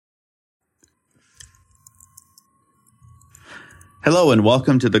Hello and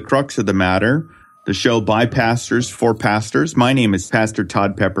welcome to the Crux of the Matter, the show by pastors for pastors. My name is Pastor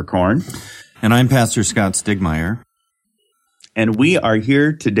Todd Peppercorn. And I'm Pastor Scott Stigmeyer. And we are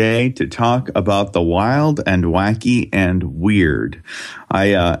here today to talk about the wild and wacky and weird.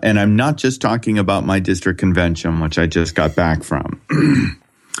 And I'm not just talking about my district convention, which I just got back from.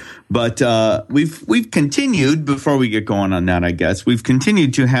 But we've continued, before we get going on that, I guess, we've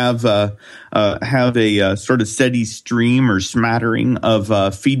continued to have a sort of steady stream or smattering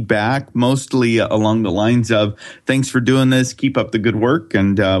of feedback, mostly along the lines of, thanks for doing this, keep up the good work,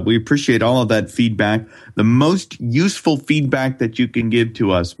 and we appreciate all of that feedback. The most useful feedback that you can give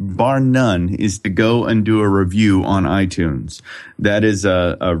to us, bar none, is to go and do a review on iTunes. That is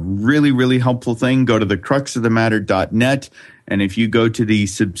a really, really helpful thing. Go to thecruxofthematter.net. And if you go to the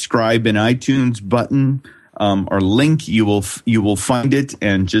subscribe in iTunes button or link, you will find it,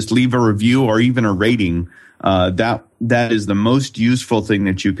 and just leave a review or even a rating. That is the most useful thing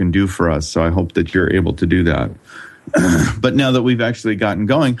that you can do for us. So I hope that you're able to do that. But now that we've actually gotten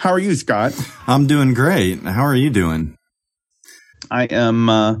going, how are you, Scott? I'm doing great. How are you doing? I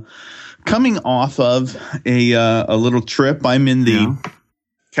am coming off of a little trip. I'm in the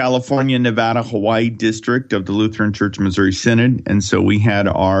California, Nevada, Hawaii district of the Lutheran Church Missouri Synod. And so we had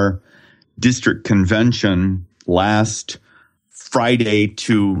our district convention last Friday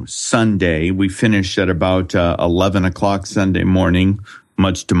to Sunday. We finished at about 11 o'clock Sunday morning,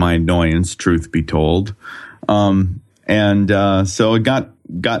 much to my annoyance, truth be told. So I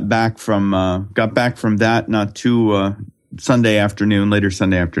got back from that not too later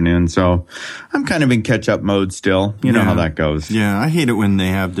Sunday afternoon. So I'm kind of in catch-up mode still. You know how that goes. Yeah, I hate it when they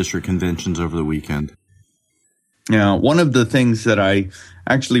have district conventions over the weekend. Yeah, one of the things that I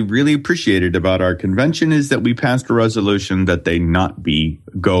actually really appreciated about our convention is that we passed a resolution that they not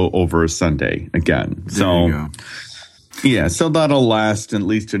go over a Sunday again. There you go. Yeah, so that'll last at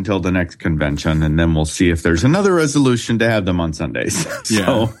least until the next convention, and then we'll see if there's another resolution to have them on Sundays.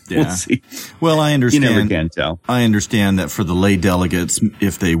 We'll see. Well, I understand. You never can tell. I understand that for the lay delegates,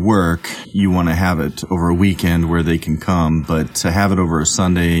 if they work, you want to have it over a weekend where they can come, but to have it over a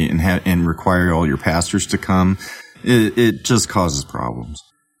Sunday and require all your pastors to come, it just causes problems.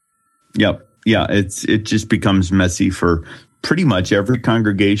 Yep. Yeah, it just becomes messy for pretty much every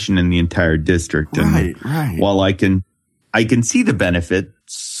congregation in the entire district. Right. While I can see the benefit,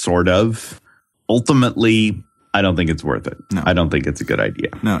 sort of. Ultimately, I don't think it's worth it. No. I don't think it's a good idea.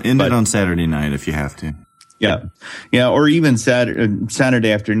 No, end it on Saturday night if you have to. Yeah, or even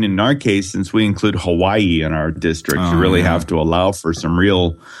Saturday afternoon. In our case, since we include Hawaii in our district, you really have to allow for some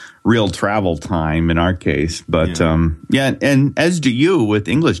real travel time in our case. But and as do you with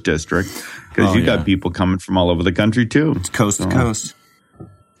English district, because you got people coming from all over the country too. It's coast to coast.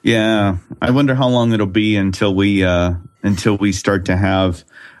 Yeah, I wonder how long it'll be until we start to have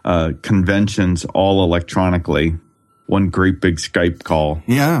conventions all electronically. One great big Skype call.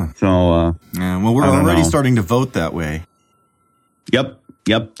 Yeah. So well, we're already starting to vote that way. Yep.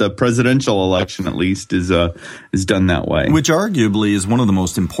 The presidential election, at least, is done that way. Which arguably is one of the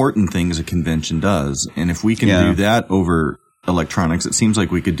most important things a convention does. And if we can do that over electronics, it seems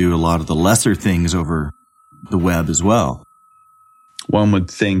like we could do a lot of the lesser things over the web as well. One would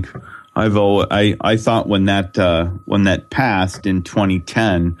think. I thought when that passed in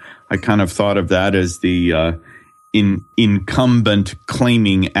 2010, I kind of thought of that as the Incumbent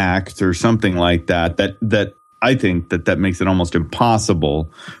Claiming Act or something like that. That I think that makes it almost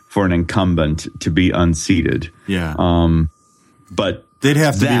impossible for an incumbent to be unseated. Yeah. But they'd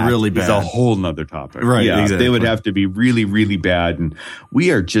have to be really bad. It's a whole nother topic. Right. Yeah. Exactly. They would have to be really, really bad. And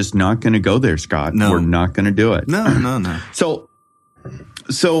we are just not going to go there, Scott. No. We're not going to do it. No.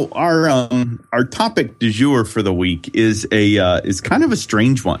 So our topic du jour for the week is kind of a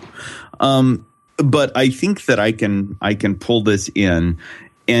strange one. But I think that I can pull this in.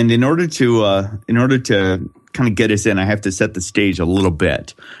 And in order to kind of get us in, I have to set the stage a little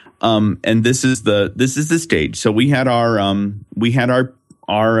bit. And this is the stage. So we had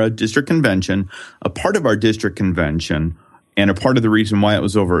our district convention. A part of our district convention, and a part of the reason why it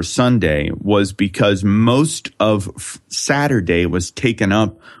was over a Sunday, was because most of Saturday was taken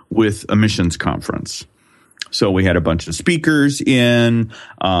up with a missions conference. So we had a bunch of speakers in,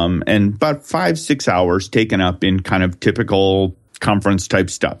 and about 5-6 hours taken up in kind of typical conference type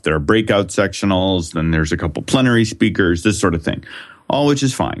stuff. There are breakout sectionals, then there's a couple plenary speakers, this sort of thing, all which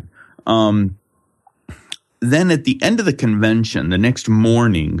is fine. Then at the end of the convention, the next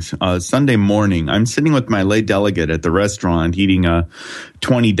morning, Sunday morning, I'm sitting with my lay delegate at the restaurant eating a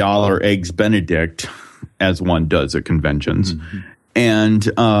 $20 Eggs Benedict, as one does at conventions.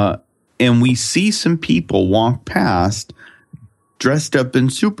 Mm-hmm. And we see some people walk past dressed up in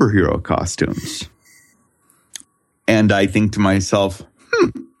superhero costumes. And I think to myself,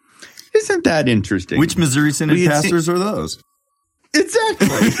 isn't that interesting? Which Missouri Synod pastors are those?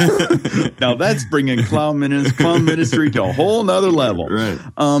 Exactly. Now that's bringing clown ministry to a whole nother level. Right.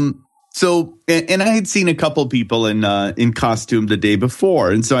 So, and I had seen a couple people in costume the day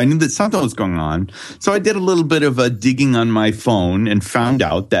before, and so I knew that something was going on. So I did a little bit of digging on my phone and found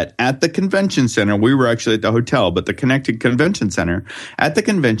out that at the convention center, we were actually at the hotel, but the Connected Convention Center, at the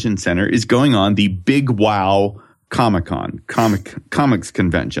convention center is going on the Big Wow Comic-Con, comics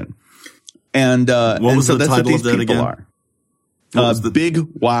convention. And what was the title of that again? Big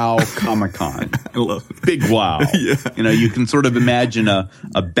Wow Comic-Con. I love it. Big Wow. Yeah. You can sort of imagine a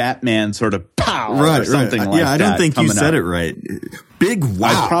Batman sort of pow or something like that. Yeah, I don't think you said it right. Big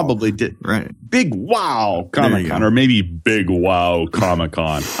Wow. I probably did. Right. Big Wow Comic-Con, or maybe Big Wow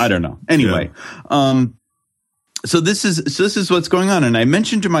Comic-Con. I don't know. Anyway, so this is what's going on. And I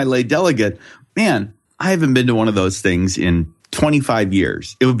mentioned to my lay delegate, man, I haven't been to one of those things in 25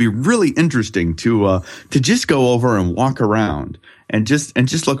 years. It would be really interesting to just go over and walk around and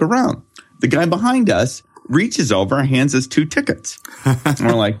just look around. The guy behind us reaches over and hands us 2 tickets. And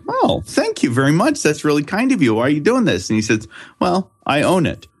we're like, oh, thank you very much. That's really kind of you. Why are you doing this? And he says, well, I own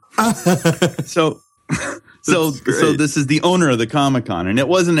it. So this is the owner of the Comic-Con, and it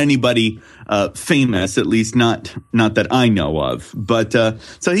wasn't anybody famous, at least not that I know of. But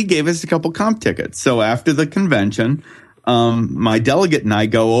so he gave us a couple comp tickets. So after the convention, my delegate and I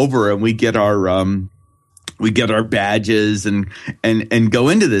go over and we get our badges and go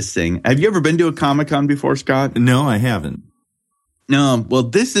into this thing. Have you ever been to a Comic-Con before, Scott? No, I haven't. No. Well,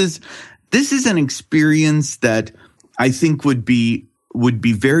 this is an experience that I think would be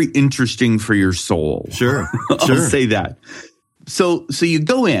very interesting for your soul. Sure. I'll say that. So you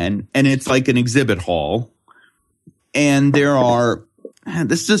go in and it's like an exhibit hall, and there are,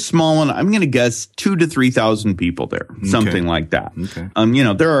 this is a small one, I'm going to guess 2,000 to 3,000 people there, something like that. Okay.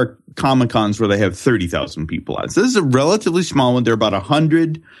 There are Comic-Cons where they have 30,000 people out. So this is a relatively small one. There are about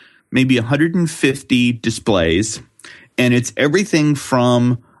 100, maybe 150 displays, and it's everything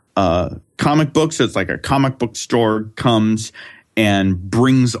from comic books. So it's like a comic book store comes and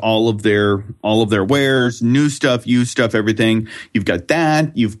brings all of their wares, new stuff, used stuff, everything. You've got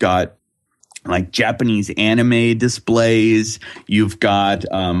that. You've got like Japanese anime displays. You've got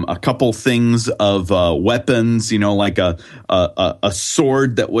a couple things of weapons, like a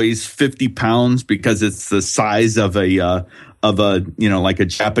sword that weighs 50 pounds because it's the size of a like a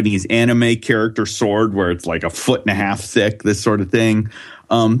Japanese anime character sword where it's like 1.5 feet thick, this sort of thing.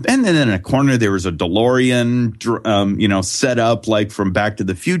 And then in a corner, there was a DeLorean, set up like from Back to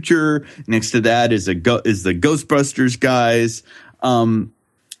the Future. Next to that is the Ghostbusters guys.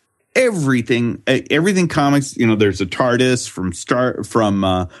 Everything comics, there's a TARDIS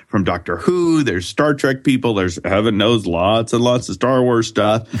from Doctor Who. There's Star Trek people. There's, heaven knows, lots and lots of Star Wars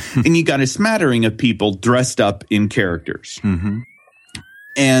stuff. And you got a smattering of people dressed up in characters. Mm-hmm.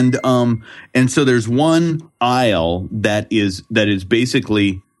 And so there's one aisle that is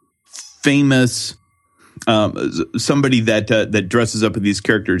basically famous. Somebody that dresses up with these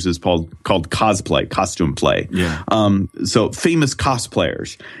characters is called cosplay, costume play. Yeah. So famous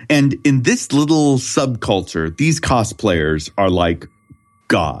cosplayers. And in this little subculture, these cosplayers are like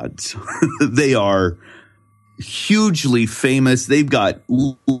gods. They are hugely famous. They've got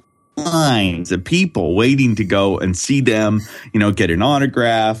lines of people waiting to go and see them, get an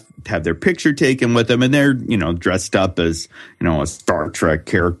autograph, have their picture taken with them. And they're, dressed up as, a Star Trek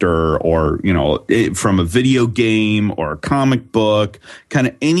character or, from a video game or a comic book, kind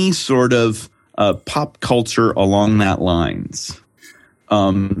of any sort of pop culture along that lines.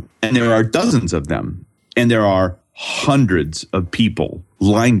 And there are dozens of them, and there are hundreds of people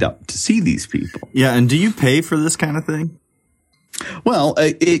lined up to see these people. Yeah. And do you pay for this kind of thing? Well,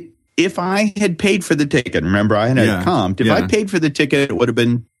 if I had paid for the ticket, remember I had comped. If I paid for the ticket, it would have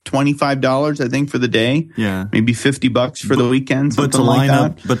been $25, I think, for the day. Yeah, maybe $50 for the weekend. But to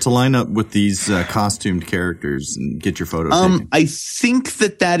line up with these costumed characters and get your photo taken. I think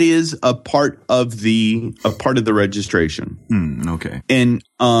that is a part of the registration. Okay. And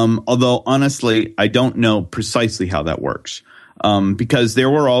although honestly, I don't know precisely how that works, because there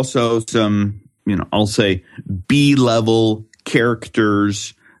were also some, I'll say B-level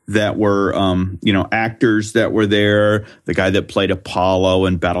characters that were, actors that were there. The guy that played Apollo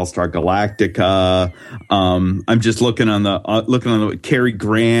in Battlestar Galactica. I'm just looking on the Cary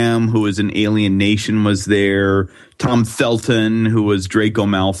Graham, who was in Alien Nation, was there. Tom Felton, who was Draco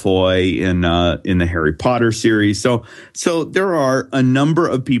Malfoy in the Harry Potter series. So there are a number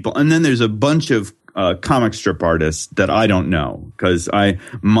of people, and then there's a bunch of comic strip artists that I don't know, because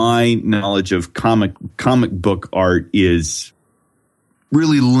my knowledge of comic book art is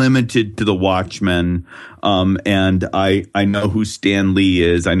really limited to the Watchmen. And I know who Stan Lee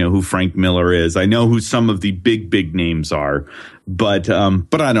is. I know who Frank Miller is. I know who some of the big names are, but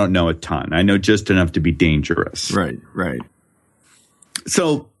I don't know a ton. I know just enough to be dangerous. Right.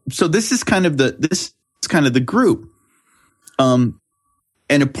 So this is kind of the group.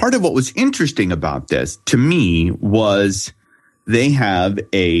 And a part of what was interesting about this to me was they have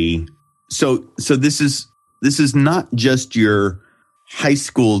so this is not just your high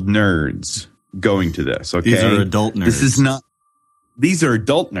school nerds going to this. Okay. These are adult nerds. These are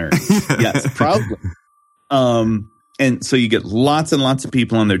adult nerds. Yes, probably. And so you get lots and lots of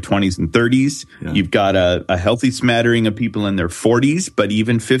people in their 20s and 30s. Yeah. You've got a healthy smattering of people in their 40s, but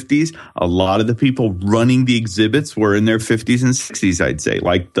even 50s. A lot of the people running the exhibits were in their 50s and 60s, I'd say,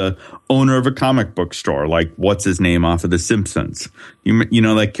 like the owner of a comic book store, like what's his name off of The Simpsons. You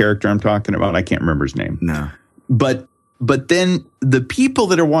know that character I'm talking about? I can't remember his name. No. But then the people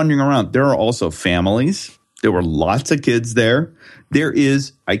that are wandering around, there are also families. There were lots of kids there. There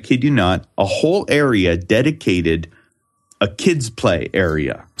is, I kid you not, a whole area dedicated a kids play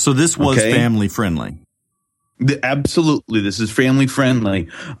area. So this was family friendly. Absolutely. This is family friendly.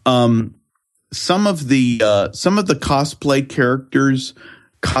 Some of the cosplay characters'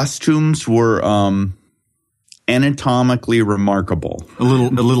 costumes were anatomically remarkable. A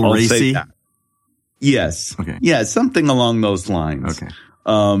little racy. Yes. Okay. Yeah, something along those lines. Okay.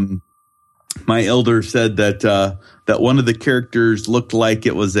 My elder said that one of the characters looked like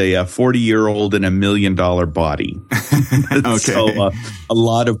it was a 40-year-old in $1 million body. Okay. So a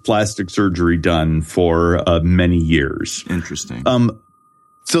lot of plastic surgery done for many years. Interesting.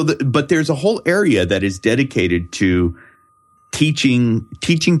 But there's a whole area that is dedicated to teaching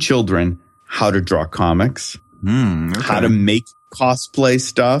children how to draw comics, how to make cosplay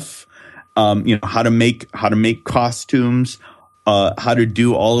stuff, how to make costumes. How to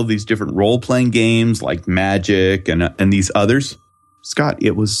do all of these different role-playing games like Magic and these others. Scott,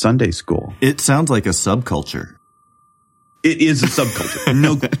 it was Sunday school. It sounds like a subculture. It is a subculture,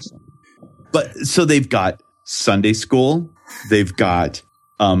 no question. But so they've got Sunday school, they've got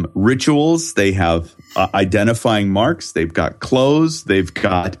rituals, they have identifying marks, they've got clothes, they've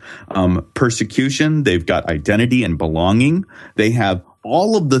got persecution, they've got identity and belonging. They have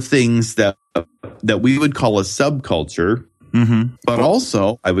all of the things that we would call a subculture. Mm-hmm. But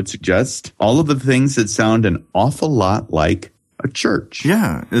also, I would suggest all of the things that sound an awful lot like a church.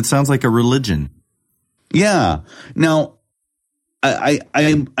 Yeah, it sounds like a religion. Yeah. Now,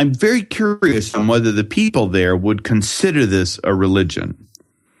 I'm very curious on whether the people there would consider this a religion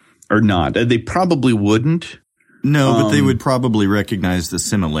or not. They probably wouldn't. No, but they would probably recognize the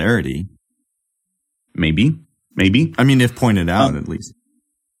similarity. Maybe. I mean, if pointed out, at least.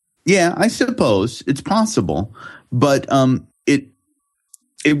 Yeah, I suppose it's possible. But it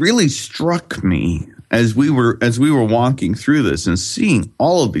really struck me as we were walking through this and seeing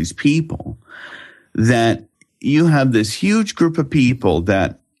all of these people that you have this huge group of people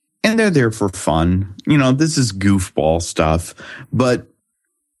and they're there for fun. This is goofball stuff, but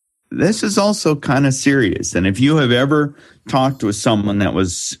this is also kind of serious. And if you have ever talked with someone that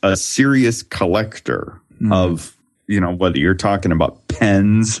was a serious collector of, whether you're talking about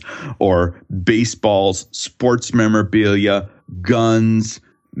pens or baseballs, sports memorabilia, guns,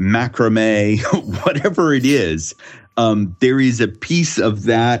 macrame, whatever it is, there is a piece of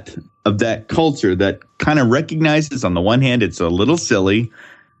that culture that kind of recognizes, on the one hand, it's a little silly,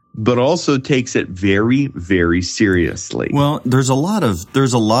 but also takes it very, very seriously. Well, there's a lot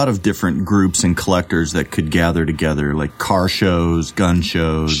of different groups and collectors that could gather together, like car shows, gun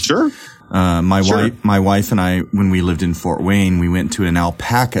shows. Sure. My wife and I, when we lived in Fort Wayne, we went to an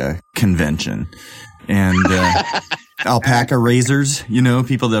alpaca convention, and alpaca raisers,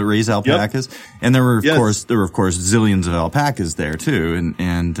 people that raise alpacas, and there were of course zillions of alpacas there too,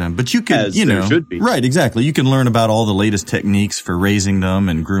 and but you could, there should be. Right, exactly. You can learn about all the latest techniques for raising them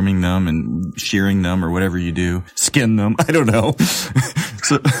and grooming them and shearing them or whatever you do, skin them. I don't know.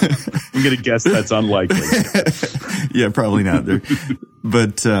 So I'm gonna guess that's unlikely. Yeah, probably not there,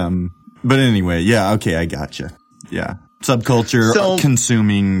 But anyway, yeah, okay, I gotcha. Yeah. Subculture,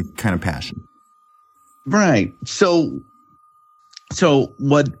 consuming kind of passion. Right. So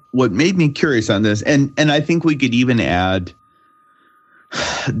what made me curious on this, and I think we could even add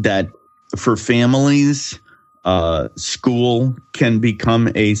that for families, school can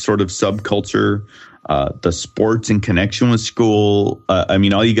become a sort of subculture. The sports in connection with school.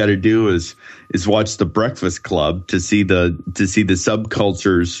 All you got to do is watch The Breakfast Club to see the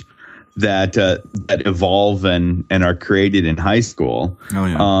subcultures that evolve and are created in high school. Oh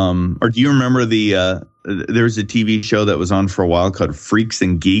yeah. Or do you remember there's a TV show that was on for a while called Freaks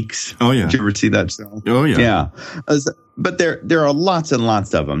and Geeks? Oh yeah. Did you ever see that show? Oh yeah. Yeah. But there are lots and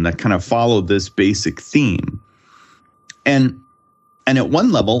lots of them that kind of follow this basic theme. And at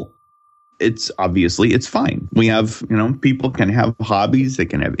one level, it's fine. We have, people can have hobbies, they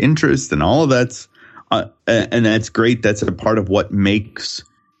can have interests, and all of that's, and that's great. That's a part of what makes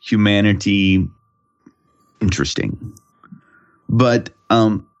humanity interesting. But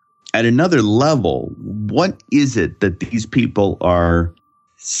at another level, what is it that these people are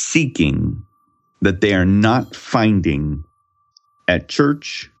seeking that they are not finding at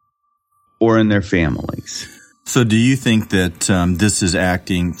church or in their families? So do you think that this is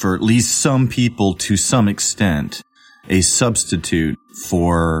acting, for at least some people to some extent, a substitute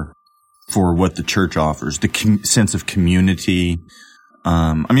for what the church offers, the sense of community?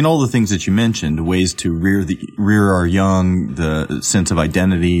 All the things that you mentioned, ways to rear our young, the sense of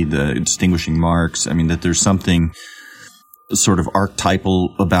identity, the distinguishing marks. That there's something sort of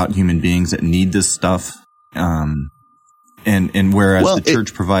archetypal about human beings that need this stuff. And whereas the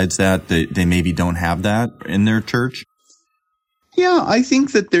church provides that, they maybe don't have that in their church. Yeah, I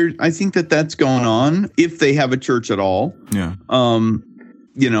think that that's going on if they have a church at all. Yeah.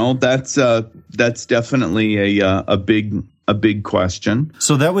 That's definitely a big question.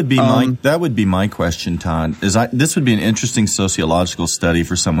 So that would be my question, Todd. This would be an interesting sociological study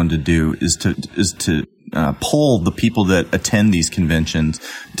for someone to do, is to poll the people that attend these conventions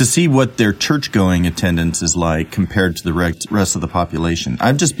to see what their church-going attendance is like compared to the rest of the population.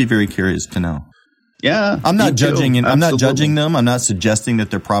 I'd just be very curious to know. Yeah, I'm not judging them. I'm not suggesting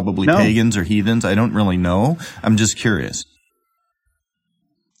that they're probably pagans or heathens. I don't really know. I'm just curious.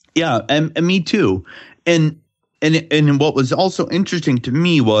 Yeah, and me too. And what was also interesting to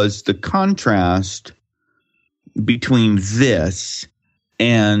me was the contrast between this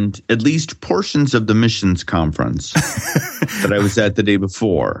and at least portions of the missions conference that I was at the day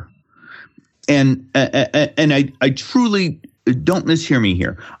before. And I truly, don't mishear me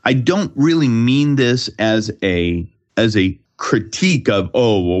here, I don't really mean this as a critique of,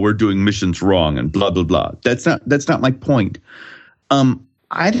 we're doing missions wrong and blah blah blah. That's not my point.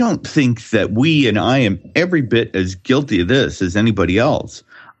 I don't think that we, and I am every bit as guilty of this as anybody else,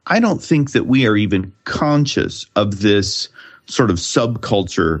 I don't think that we are even conscious of this sort of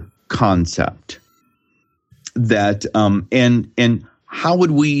subculture concept. That and how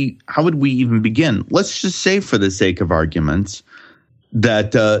would we even begin? Let's just say, for the sake of arguments,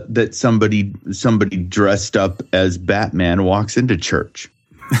 that somebody dressed up as Batman walks into church.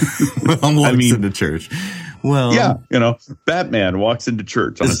 Into church. Well, yeah, Batman walks into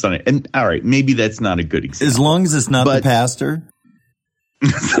church on a Sunday. And all right, maybe that's not a good example. As long as it's not the pastor.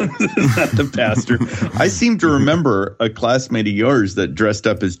 Not the pastor. I seem to remember a classmate of yours that dressed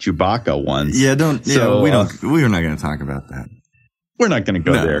up as Chewbacca once. We're not going to talk about that. We're not going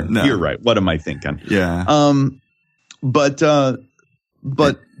to go there. No. You're right. What am I thinking? Yeah. But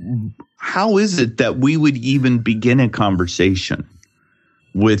how is it that we would even begin a conversation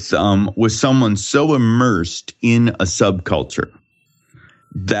with someone so immersed in a subculture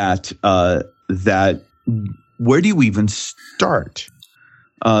that where do you even start?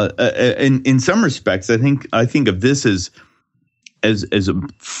 In some respects, I think of this as a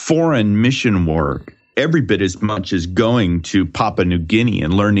foreign mission work every bit as much as going to Papua New Guinea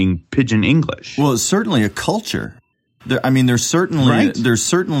and learning Pidgin English. Well, it's certainly a culture. There's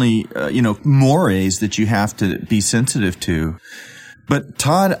certainly mores that you have to be sensitive to. But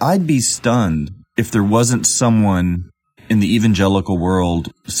Todd, I'd be stunned if there wasn't someone in the evangelical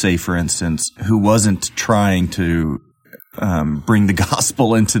world, say for instance, who wasn't trying to bring the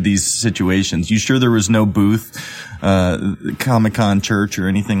gospel into these situations. You sure there was no booth, Comic-Con church or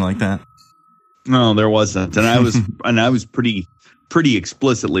anything like that? No, there wasn't. And I was pretty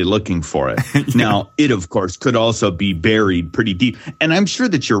explicitly looking for it. Yeah. Now, it of course could also be buried pretty deep. And I'm sure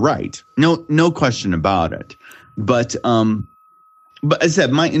that you're right. No question about it. But as I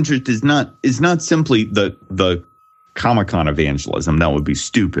said, my interest is not simply the Comic-Con evangelism. That would be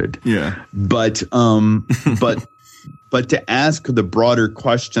stupid. Yeah. But to ask the broader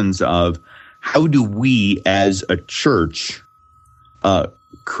questions of how do we as a church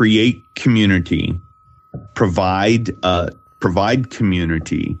create community, provide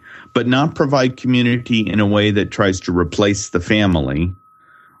community, but not provide community in a way that tries to replace the family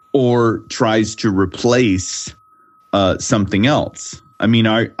or tries to replace something else. I mean,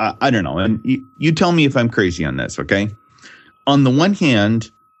 I don't know. And you tell me if I'm crazy on this, okay? On the one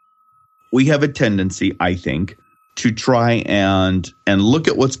hand, we have a tendency, I think, to try and look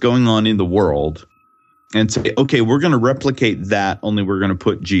at what's going on in the world and say, okay, we're going to replicate that, only we're going to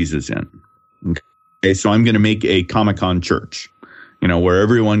put Jesus in. Okay, so I'm going to make a Comic-Con church, where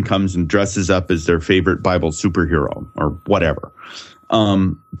everyone comes and dresses up as their favorite Bible superhero or whatever.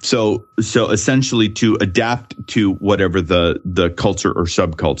 So essentially to adapt to whatever the culture or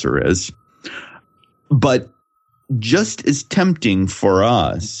subculture is. But just as tempting for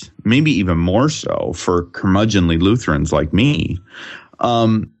us, maybe even more so for curmudgeonly Lutherans like me,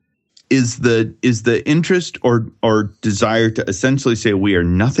 is the interest or desire to essentially say we are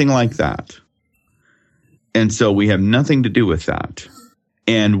nothing like that. And so we have nothing to do with that.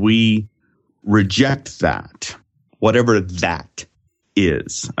 And we reject that, whatever that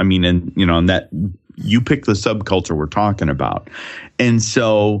is. I mean, and that you pick the subculture we're talking about. And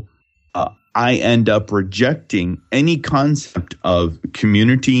so I end up rejecting any concept of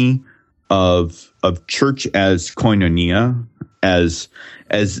community, of church as koinonia, as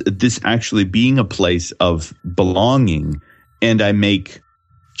this actually being a place of belonging. And I make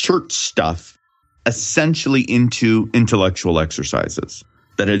church stuff essentially into intellectual exercises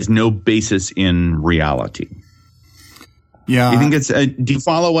that has no basis in reality. Yeah. You think it's, do you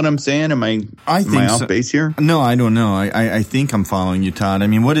follow what I'm saying? Am I off base here? No, I don't know. I think I'm following you, Todd. I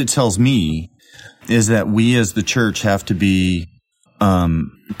mean, what it tells me is that we as the church have to be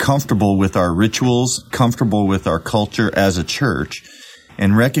comfortable with our rituals, comfortable with our culture as a church,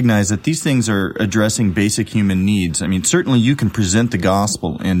 and recognize that these things are addressing basic human needs. I mean, certainly you can present the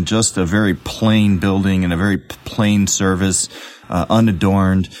gospel in just a very plain building and a very plain service,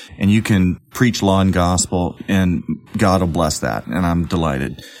 unadorned, and you can preach law and gospel, and God will bless that, and I'm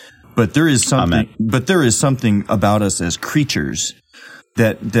delighted. But there is something about us as creatures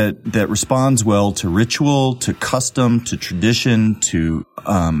that responds well to ritual, to custom, to tradition, to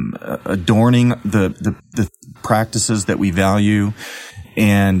adorning the practices that we value.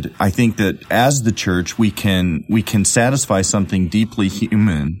 And I think that as the church, we can satisfy something deeply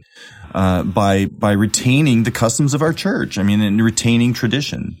human by retaining the customs of our church. I mean, and retaining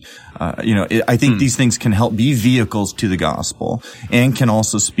tradition. I think these things can help be vehicles to the gospel, and can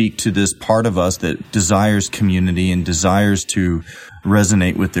also speak to this part of us that desires community and desires to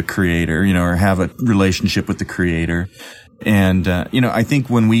resonate with the Creator, or have a relationship with the Creator. And, I think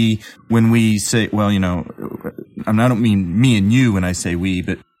when we say, well, I don't mean me and you when I say we,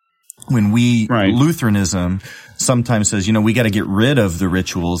 but when we, right. Lutheranism sometimes says, we got to get rid of the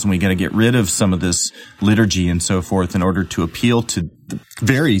rituals and we got to get rid of some of this liturgy and so forth in order to appeal to the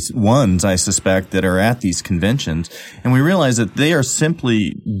very ones, I suspect, that are at these conventions. And we realize that they are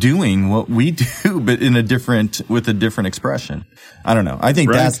simply doing what we do, but with a different expression. I don't know. I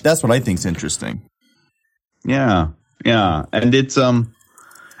think right. That's what I think is interesting. Yeah. Yeah. And it's,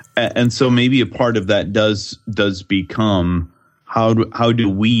 and so maybe a part of that does become, how do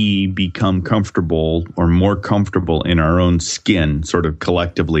we become comfortable or more comfortable in our own skin, sort of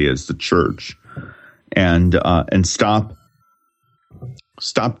collectively as the church, and stop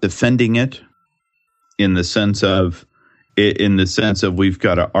defending it in the sense of we've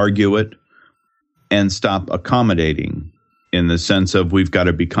got to argue it, and stop accommodating in the sense of we've got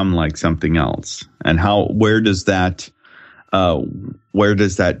to become like something else. And where does that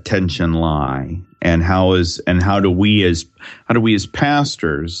tension lie? And how do we as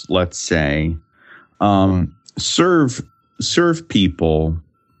pastors, let's say, serve people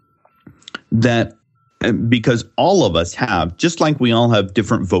that, because all of us have, just like we all have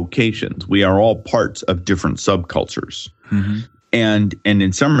different vocations, we are all parts of different subcultures. Mm-hmm. And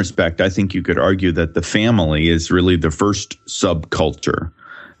in some respect, I think you could argue that the family is really the first subculture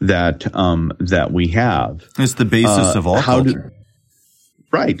that we have. It's the basis of all culture.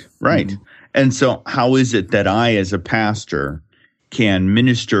 Right. Mm-hmm. And so how is it that I, as a pastor, can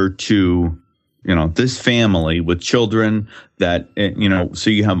minister to, this family with children that, so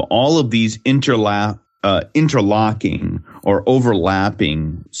you have all of these interlocking or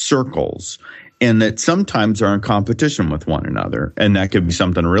overlapping circles, and that sometimes are in competition with one another. And that could be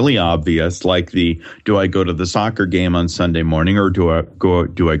something really obvious, like do I go to the soccer game on Sunday morning, or do I go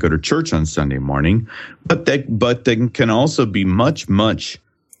to church on Sunday morning? But they can also be much, much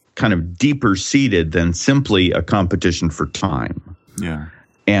kind of deeper seated than simply a competition for time. Yeah.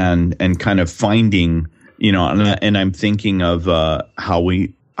 And kind of finding, and I'm thinking of how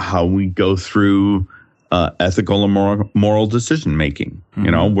we go through ethical and moral decision making,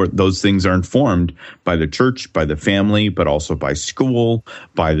 mm-hmm. Where those things are informed by the church, by the family, but also by school,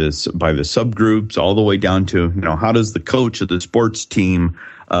 by the subgroups, all the way down to, how does the coach of the sports team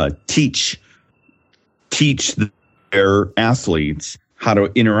teach their athletes how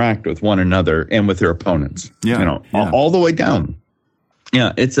to interact with one another and with their opponents. All the way down.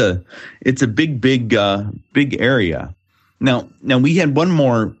 Yeah, it's a big area. Now we had one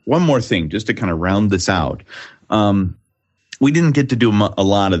more thing just to kind of round this out. We didn't get to do a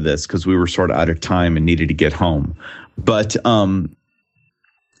lot of this because we were sort of out of time and needed to get home. But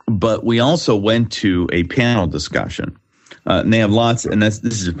we also went to a panel discussion. And they have lots, and this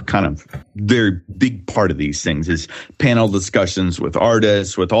is kind of very big part of these things is panel discussions with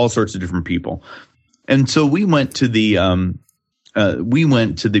artists, with all sorts of different people. And so we went to the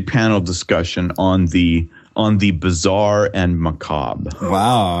panel discussion on the bizarre and macabre.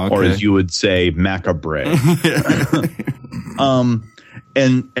 Wow. Okay. Or as you would say, macabre.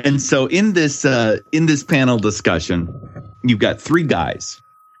 And so in this panel discussion, you've got three guys.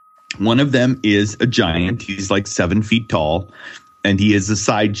 One of them is a giant. He's like 7 feet tall, and he is a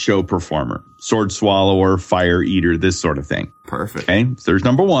sideshow performer, sword swallower, fire eater, this sort of thing. Perfect. Okay, so there's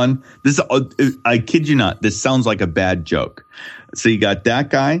number one. This, I kid you not, this sounds like a bad joke. So you got that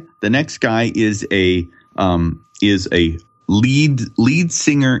guy. The next guy is a lead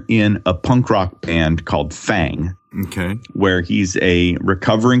singer in a punk rock band called Fang. Okay. Where he's a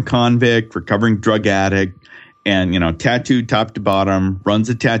recovering convict, recovering drug addict, and, tattooed top to bottom, runs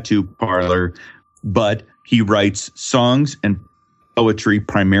a tattoo parlor, but he writes songs and poetry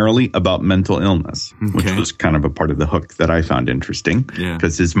primarily about mental illness, which was kind of a part of the hook that I found interesting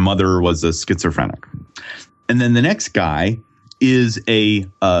because his mother was a schizophrenic. And then the next guy is a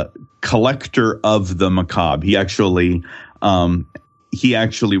collector of the macabre. He actually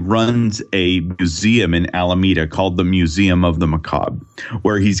runs a museum in Alameda called the Museum of the Macabre,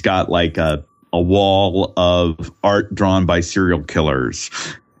 where he's got like a wall of art drawn by serial killers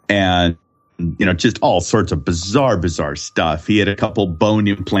and, just all sorts of bizarre stuff. He had a couple bone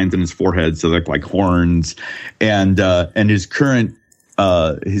implants in his forehead, so they look like horns. And his current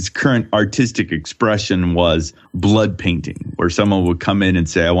artistic expression was blood painting, where someone would come in and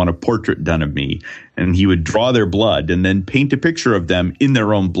say, I want a portrait done of me. And he would draw their blood and then paint a picture of them in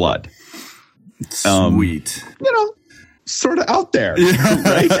their own blood. Sweet. Sort of out there,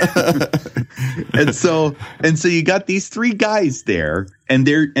 right? and so you got these three guys there, and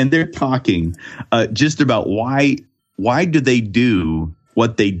they're talking just about why do they do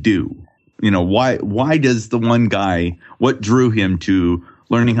what they do? Why does the one guy, what drew him to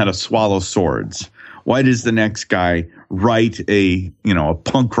learning how to swallow swords? Why does the next guy write a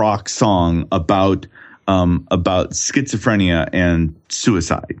punk rock song about schizophrenia and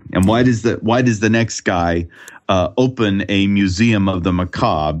suicide? And why does the next guy open a museum of the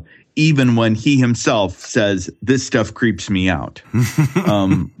macabre, even when he himself says, this stuff creeps me out?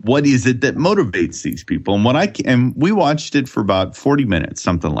 What is it that motivates these people? And we watched it for about 40 minutes,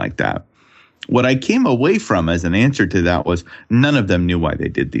 something like that. What I came away from as an answer to that was none of them knew why they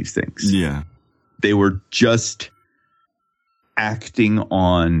did these things. Yeah. They were just acting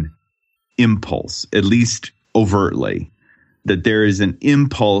on impulse, at least overtly, that there is an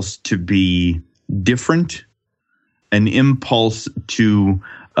impulse to be different, an impulse to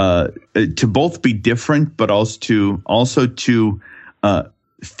both be different, but also to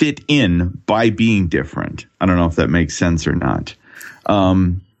fit in by being different. I don't know if that makes sense or not.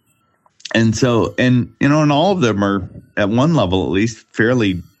 And all of them are at one level, at least,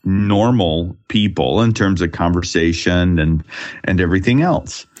 fairly normal people in terms of conversation and everything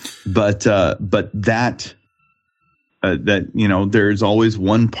else. But that there's always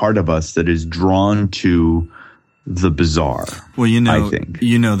one part of us that is drawn to the bizarre. Well, I think.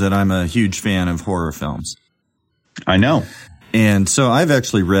 That I'm a huge fan of horror films. I know. And so I've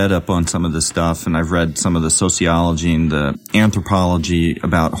actually read up on some of this stuff, and I've read some of the sociology and the anthropology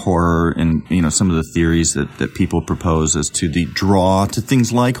about horror and, some of the theories that people propose as to the draw to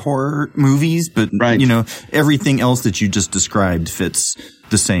things like horror movies. But, everything else that you just described fits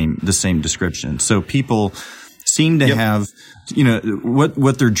the same description. So people seem to have,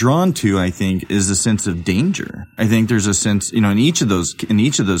 what they're drawn to, I think, is a sense of danger. I think there's a sense, in each of those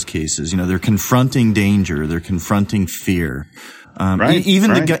cases, they're confronting danger, they're confronting fear. Right.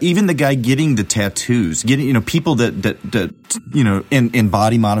 Even the guy getting the tattoos, people that in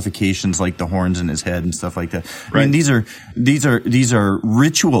body modifications like the horns in his head and stuff like that. Right. I mean, these are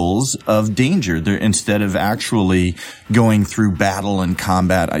rituals of danger. They're, instead of actually going through battle and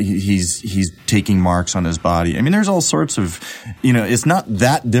combat, he's taking marks on his body. I mean, there's all sorts of, it's not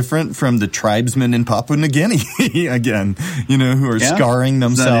that different from the tribesmen in Papua New Guinea again, who are scarring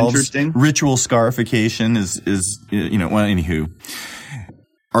themselves. Ritual scarification is well, anywho.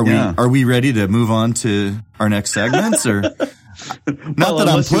 Are we ready to move on to our next segments, or? Not that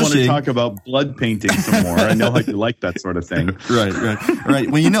I'm pushing. You want to talk about blood painting some more. I know how you like that sort of thing. Right.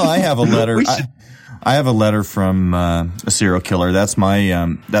 Well, I have a letter. I have a letter from a serial killer. That's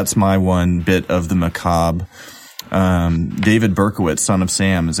my one bit of the macabre. David Berkowitz, son of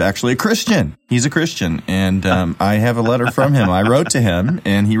Sam, is actually a Christian. He's a Christian, and I have a letter from him. I wrote to him,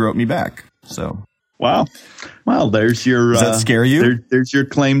 and he wrote me back. So, wow. Well, there's your. Does that scare you? There's your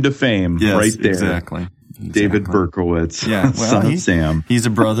claim to fame, right there. Exactly. David Berkowitz, son of Sam. He's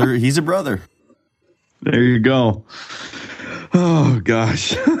a brother. He's a brother. There you go. Oh,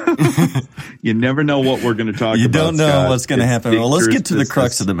 gosh. You never know what we're going to talk about. You don't know Scott. what's going to happen. Well, let's get to the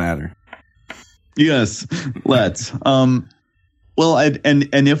crux of the matter. Yes, let's. Well, and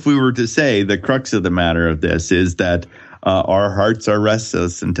if we were to say the crux of the matter of this is that our hearts are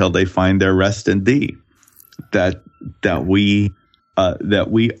restless until they find their rest in Thee, that we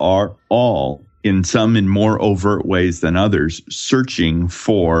are all, in some in more overt ways than others, searching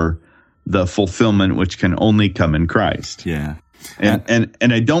for the fulfillment which can only come in Christ. Yeah, and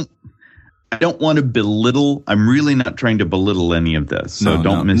I don't want to belittle. I'm really not trying to belittle any of this, so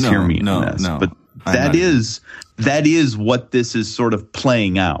don't mishear me on this. But that is what this is sort of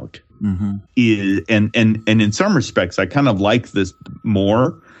playing out. Mm-hmm. And in some respects, I kind of like this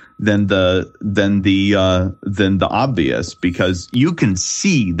more than the obvious, because you can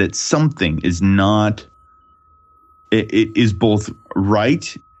see that something is not. It is both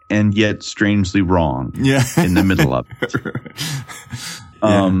right and yet strangely wrong. Yeah. In the middle of it.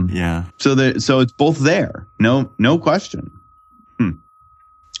 Yeah. So it's both there. No question.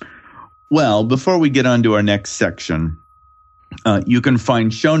 Well, before we get on to our next section, you can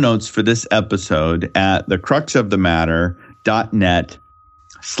find show notes for this episode at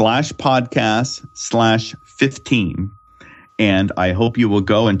thecruxofthematter.net/podcast/15. And I hope you will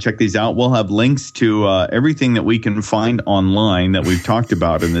go and check these out. We'll have links to everything that we can find online that we've talked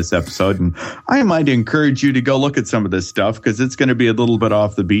about in this episode. And I might encourage you to go look at some of this stuff, because it's going to be a little bit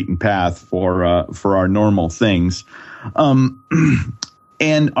off the beaten path for our normal things.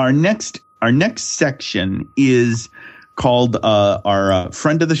 And our next section is called our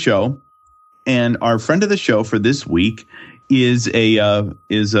friend of the show, and our friend of the show for this week is a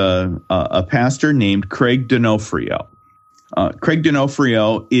pastor named Craig Donofrio. Craig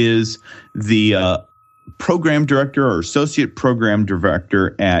Donofrio is the program director or associate program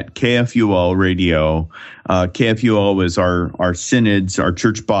director at KFUO Radio. KFUO is our synods, our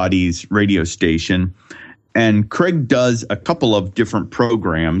church bodies radio station. And Craig does a couple of different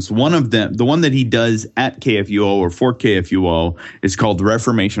programs. One of them, the one that he does at KFUO or for KFUO, is called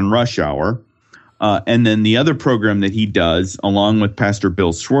Reformation Rush Hour. And then the other program that he does, along with Pastor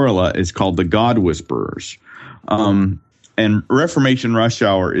Bill Swirla, is called The God Whisperers. And Reformation Rush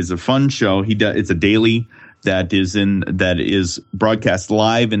Hour is a fun show. It's a daily that is broadcast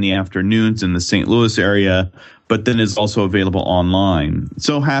live in the afternoons in the St. Louis area, but then is also available online. It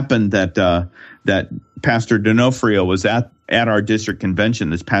so happened that Pastor Donofrio was at our district convention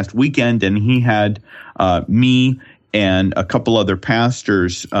this past weekend, and he had me and a couple other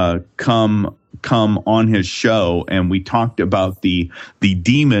pastors come on his show, and we talked about the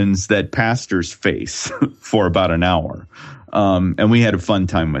demons that pastors face for about an hour, and we had a fun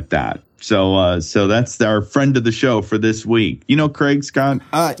time with that. So that's our friend of the show for this week. You know Craig, Scott?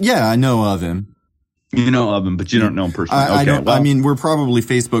 Yeah, I know of him. You know of him, but you don't know him personally. I don't. Well, I mean, we're probably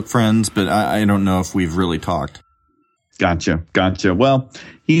Facebook friends, but I don't know if we've really talked. Gotcha. Well,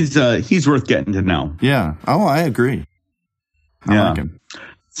 he's worth getting to know. Yeah. Oh, I agree. I like him.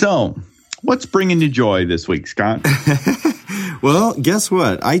 So, what's bringing you joy this week, Scott? Well, guess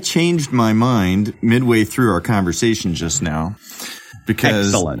what? I changed my mind midway through our conversation just now.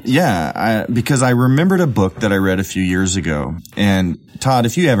 Excellent. Yeah, because I remembered a book that I read a few years ago. And Todd,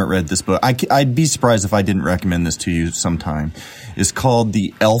 if you haven't read this book, I'd be surprised if I didn't recommend this to you sometime. It's called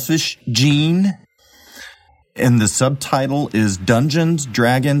The Elfish Gene, and the subtitle is Dungeons,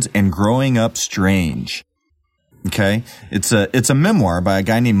 Dragons, and Growing Up Strange. Okay, it's a memoir by a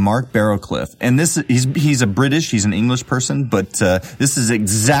guy named Mark Barrowcliff, and he's an English person, but this is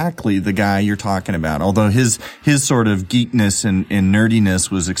exactly the guy you're talking about. Although his sort of geekness and nerdiness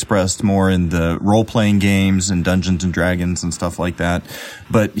was expressed more in the role playing games and Dungeons and Dragons and stuff like that,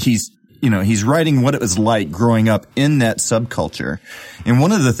 but he's writing what it was like growing up in that subculture. And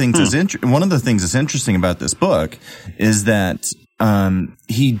one of the things that's interesting about this book is that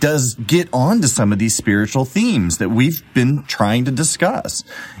he does get onto some of these spiritual themes that we've been trying to discuss.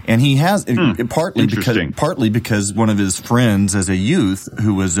 And he has, partly because one of his friends as a youth,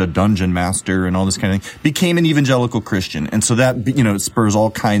 who was a dungeon master and all this kind of thing, became an evangelical Christian. And so that, spurs all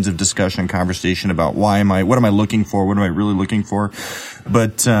kinds of discussion, conversation about what am I looking for? What am I really looking for?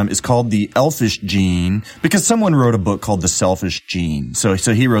 But, it's called The Elfish Gene, because someone wrote a book called The Selfish Gene. So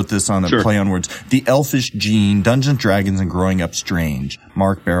he wrote this on a play on words. The Elfish Gene, Dungeons, Dragons, and Growing Up Strange.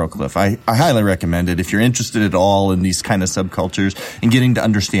 Mark Barrowcliff. I highly recommend it if you're interested at all in these kind of subcultures and getting to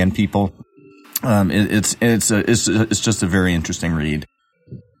understand people. It's just a very interesting read.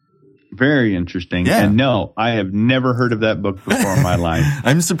 Very interesting. Yeah. And no, I have never heard of that book before in my life.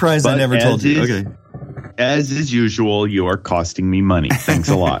 I'm surprised I never told you. Okay. As is usual, you are costing me money. Thanks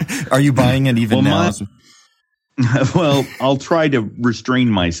a lot. Are you buying it even now? Well, I'll try to restrain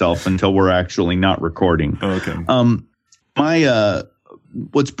myself until we're actually not recording. Oh, okay.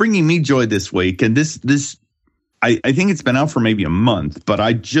 What's bringing me joy this week, and I think it's been out for maybe a month, but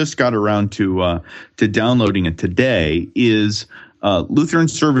I just got around to downloading it today, is Lutheran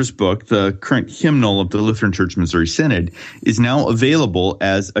Service Book, the current hymnal of the Lutheran Church Missouri Synod, is now available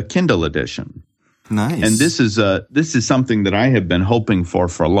as a Kindle edition. Nice. And this is something that I have been hoping for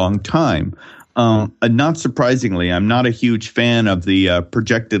a long time. Not surprisingly, I'm not a huge fan of the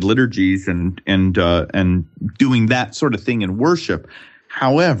projected liturgies and doing that sort of thing in worship.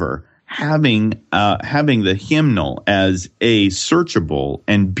 However, having the hymnal as A, searchable,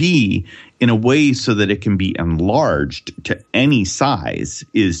 and B, in a way so that it can be enlarged to any size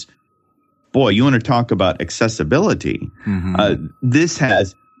is, boy, you want to talk about accessibility. Mm-hmm. This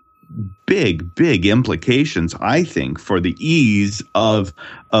has big implications, I think, for the ease of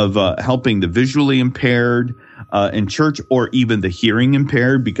helping the visually impaired in church, or even the hearing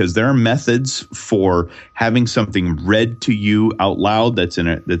impaired, because there are methods for having something read to you out loud that's in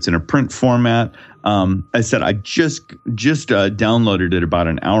a print format. I said I just downloaded it about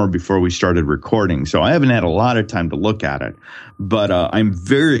an hour before we started recording, so I haven't had a lot of time to look at it. But I'm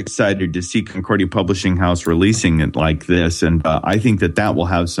very excited to see Concordia Publishing House releasing it like this, and I think that will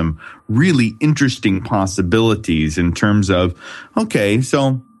have some really interesting possibilities in terms of, okay,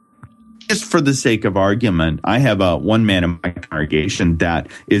 so just for the sake of argument, I have one man in my congregation that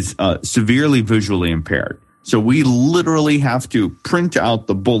is severely visually impaired. So we literally have to print out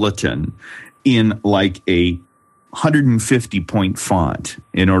the bulletin in like a 150-point font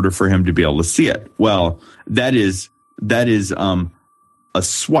in order for him to be able to see it. Well, that is a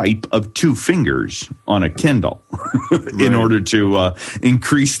swipe of two fingers on a Kindle in order to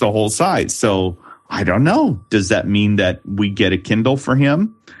increase the whole size. So I don't know. Does that mean that we get a Kindle for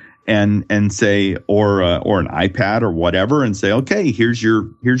him and say, or an iPad or whatever, and say, okay, here's your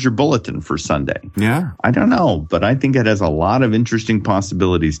bulletin for Sunday? Yeah. I don't know, but I think it has a lot of interesting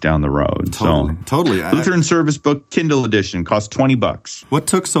possibilities down the road. Totally. Lutheran Service Book Kindle edition costs $20. What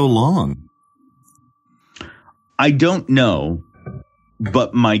took so long? I don't know,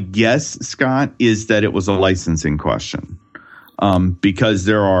 but my guess, Scott, is that it was a licensing question, because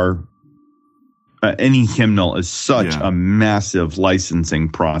there are any hymnal is such a massive licensing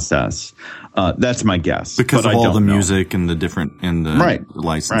process. That's my guess, because of all the music and the different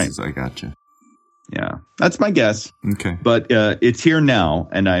licenses. Right. I gotcha. Yeah, that's my guess. Okay, but it's here now,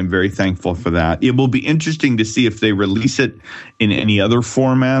 and I'm very thankful for that. It will be interesting to see if they release it in any other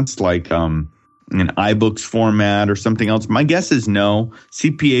formats, like an iBooks format or something else. My guess is no.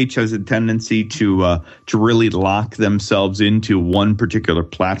 CPH has a tendency to really lock themselves into one particular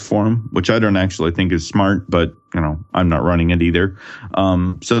platform, which I don't actually think is smart, but I'm not running it either.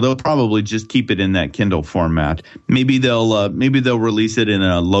 So they'll probably just keep it in that Kindle format. Maybe they'll release it in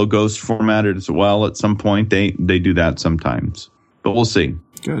a Logos format as well at some point. They do that sometimes, but we'll see.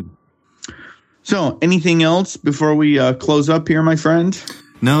 Good. So anything else before we close up here, my friend?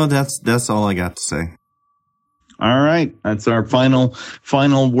 No, that's all I got to say. All right. That's our final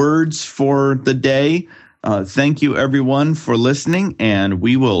words for the day. Thank you, everyone, for listening, and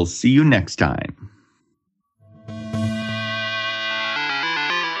we will see you next time.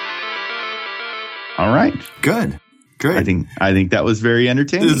 All right. Good. Great. I think that was very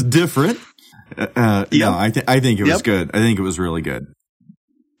entertaining. It's different. No, I think it was good. I think it was really good.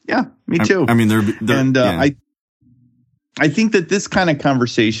 Yeah, me too. I think that this kind of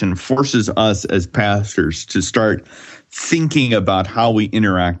conversation forces us as pastors to start thinking about how we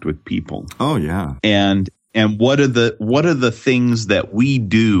interact with people. Oh yeah. And what are the things that we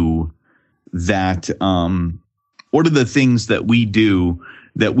do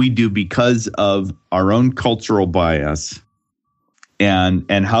that we do because of our own cultural bias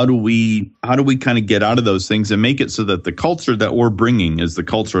And how do we kind of get out of those things and make it so that the culture that we're bringing is the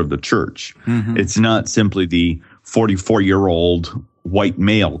culture of the church? Mm-hmm. It's not simply the 44-year-old white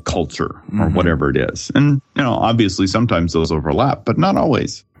male culture or whatever it is. And, obviously sometimes those overlap, but not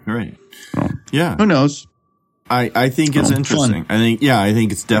always. Right. So, yeah. Who knows? I think it's interesting. Fun. I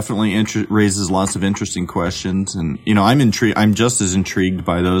think it's definitely raises lots of interesting questions. And, I'm intrigued. I'm just as intrigued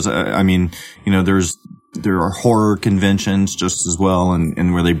by those. There are horror conventions just as well,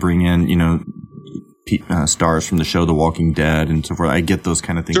 and where they bring in, stars from the show The Walking Dead and so forth. I get those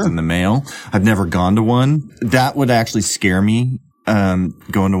kind of things in the mail. I've never gone to one. That would actually scare me,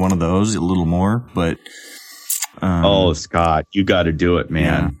 going to one of those a little more, but. Scott, you got to do it,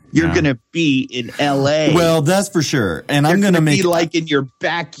 man. You're going to be in LA. Well, that's for sure. And I'm going to be like in your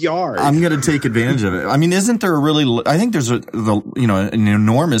backyard. I'm going to take advantage of it. I mean, isn't there I think there's an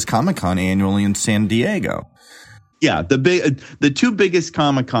enormous Comic-Con annually in San Diego. Yeah, the two biggest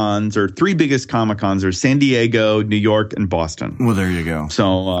Comic-Cons or three biggest Comic-Cons are San Diego, New York, and Boston. Well, there you go.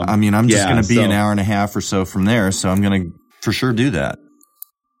 So, I'm just going to be an hour and a half or so from there, so I'm going to for sure do that.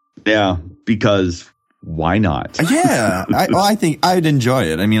 Yeah, because why not? Yeah, I think I'd enjoy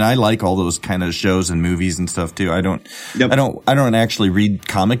it. I mean, I like all those kind of shows and movies and stuff too. I don't actually read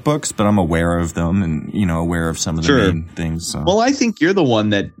comic books, but I'm aware of them and aware of some of the main things. So. Well, I think you're the one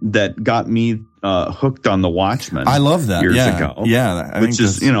that got me hooked on The Watchmen. I love that years ago. Yeah, which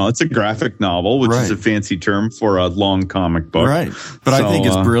is it's a graphic novel, which is a fancy term for a long comic book. Right, but I think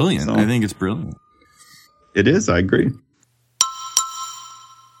it's brilliant. I think it's brilliant. It is. I agree.